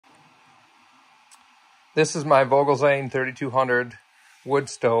This is my Vogelzang 3200 wood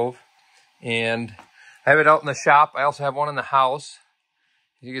stove, and I have it out in the shop. I also have one in the house.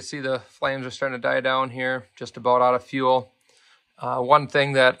 You can see the flames are starting to die down here, just about out of fuel. One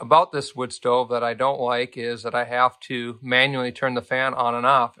thing about this wood stove that I don't like is that I have to manually turn the fan on and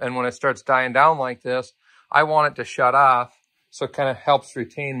off. And when it starts dying down like this, I want it to shut off, so it kind of helps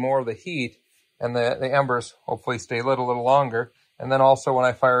retain more of the heat, and the embers hopefully stay lit a little longer. And then also when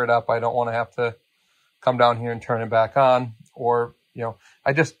I fire it up, I don't want to have to come down here and turn it back on, or,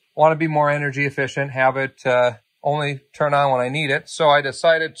 I just want to be more energy efficient, have it only turn on when I need it. So I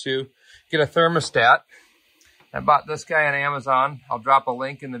decided to get a thermostat. I bought this guy on Amazon. I'll drop a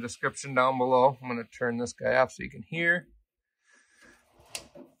link in the description down below. I'm going to turn this guy off so you can hear.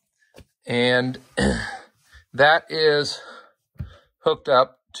 And that is hooked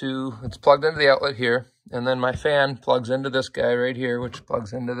up to, it's plugged into the outlet here. And then my fan plugs into this guy right here, which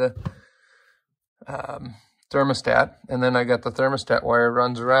plugs into the thermostat. And then I got the thermostat wire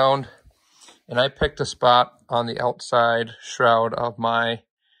runs around, and I picked a spot on the outside shroud of my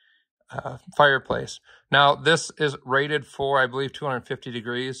fireplace. Now this is rated for, I believe, 250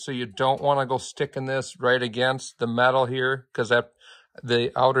 degrees. So you don't want to go sticking this right against the metal here, because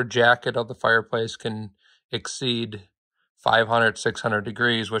the outer jacket of the fireplace can exceed 500, 600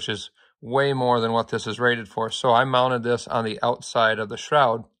 degrees, which is way more than what this is rated for. So I mounted this on the outside of the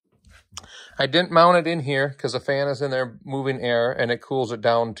shroud. I didn't mount it in here because the fan is in there moving air and it cools it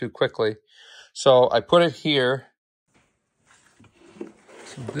down too quickly. So I put it here.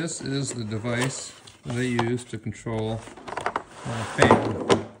 So this is the device that I use to control my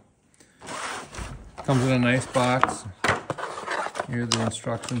fan. Comes in a nice box. Here are the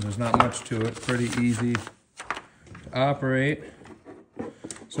instructions. There's not much to it. Pretty easy to operate.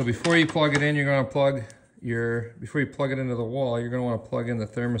 So before you plug it in, you're going to plug before you plug it into the wall, you're going to want to plug in the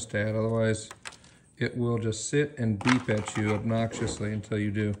thermostat. Otherwise, it will just sit and beep at you obnoxiously until you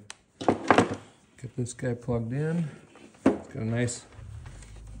do. Get this guy plugged in. It's got a nice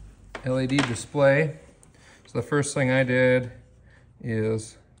LED display. So the first thing I did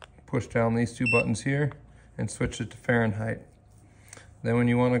is push down these two buttons here and switch it to Fahrenheit. Then when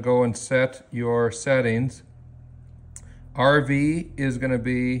you want to go and set your settings, RV is going to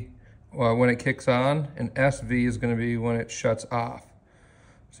be when it kicks on, and SV is going to be when it shuts off.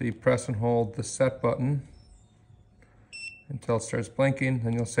 So you press and hold the set button until it starts blinking,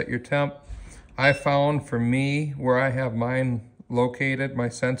 then you'll set your temp. I found for me, where I have mine located, my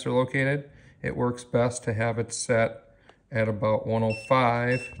sensor located, it works best to have it set at about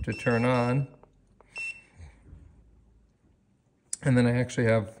 105 to turn on. And then I actually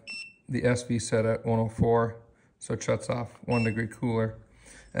have the SV set at 104, so it shuts off 1 degree cooler.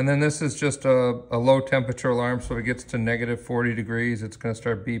 And then this is just a low temperature alarm, so if it gets to negative 40 degrees, it's going to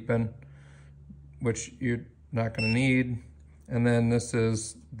start beeping, which you're not going to need. And then this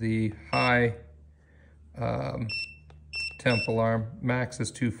is the high temp alarm. Max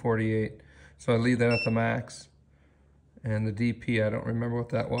is 248, so I leave that at the max. And the DP, I don't remember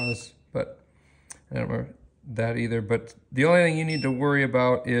what that was, but I don't remember that either. But the only thing you need to worry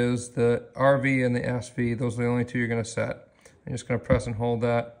about is the RV and the SV. Those are the only two you're going to set. I'm just going to press and hold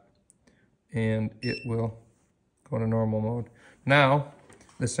that, and it will go to normal mode. Now,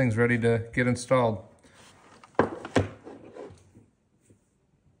 this thing's ready to get installed.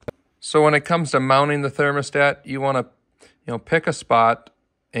 So when it comes to mounting the thermostat, you want to, pick a spot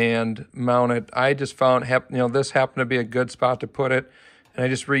and mount it. I just found, this happened to be a good spot to put it, and I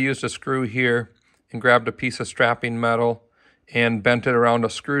just reused a screw here and grabbed a piece of strapping metal and bent it around a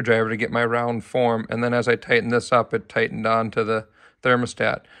screwdriver to get my round form. And then as I tightened this up, it tightened onto the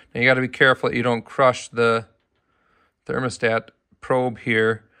thermostat. Now you got to be careful that you don't crush the thermostat probe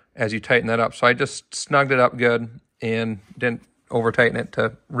here as you tighten that up. So I just snugged it up good and didn't over tighten it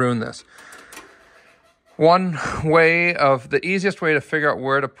to ruin this. The easiest way to figure out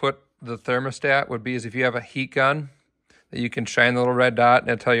where to put the thermostat would be if you have a heat gun that you can shine the little red dot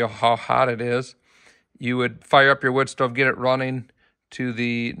and it'll tell you how hot it is. You would fire up your wood stove, get it running to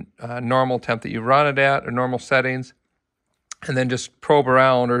the normal temp that you run it at, or normal settings, and then just probe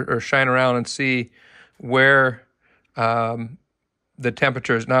around or shine around and see where the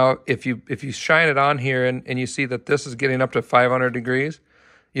temperature is. Now, if you shine it on here and you see that this is getting up to 500 degrees,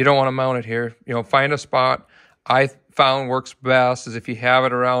 you don't want to mount it here. Find a spot. I found works best is if you have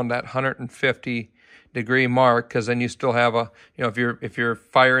it around that 150 degree mark, because then you still have if you're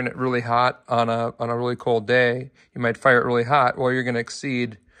firing it really hot on a really cold day, you might fire it really hot. Well, you're going to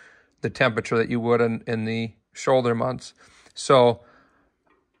exceed the temperature that you would in the shoulder months. So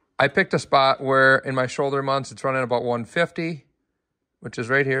I picked a spot where in my shoulder months it's running about 150, which is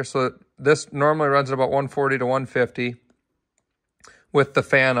right here. So this normally runs at about 140 to 150 with the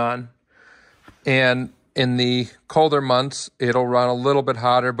fan on. And in the colder months, it'll run a little bit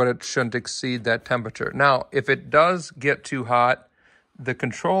hotter, but it shouldn't exceed that temperature. Now, if it does get too hot, the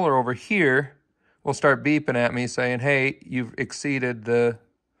controller over here will start beeping at me saying, hey, you've exceeded the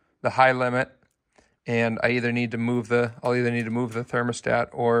high limit, and I'll either need to move the thermostat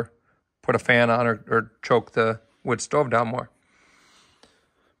or put a fan on or choke the wood stove down more.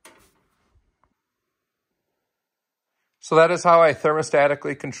 So that is how I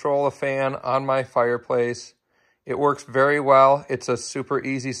thermostatically control a fan on my fireplace. It works very well. It's a super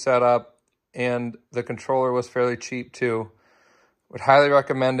easy setup, and the controller was fairly cheap too. Would highly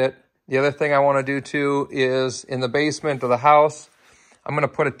recommend it. The other thing I want to do too is in the basement of the house, I'm going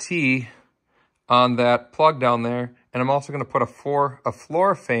to put a T on that plug down there, and I'm also going to put a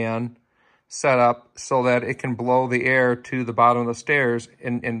floor fan set up so that it can blow the air to the bottom of the stairs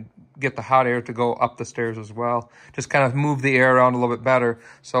and get the hot air to go up the stairs as well. Just kind of move the air around a little bit better.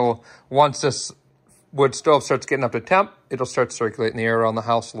 So once this wood stove starts getting up to temp, it'll start circulating the air around the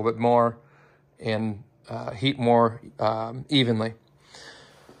house a little bit more and heat more evenly.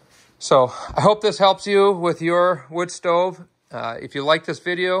 So I hope this helps you with your wood stove. If you like this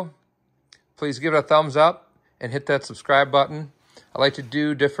video, please give it a thumbs up and hit that subscribe button. I like to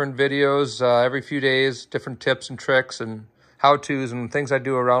do different videos every few days, different tips and tricks and how-tos and things I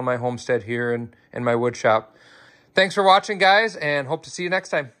do around my homestead here and in my wood shop. Thanks for watching, guys, and hope to see you next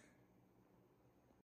time.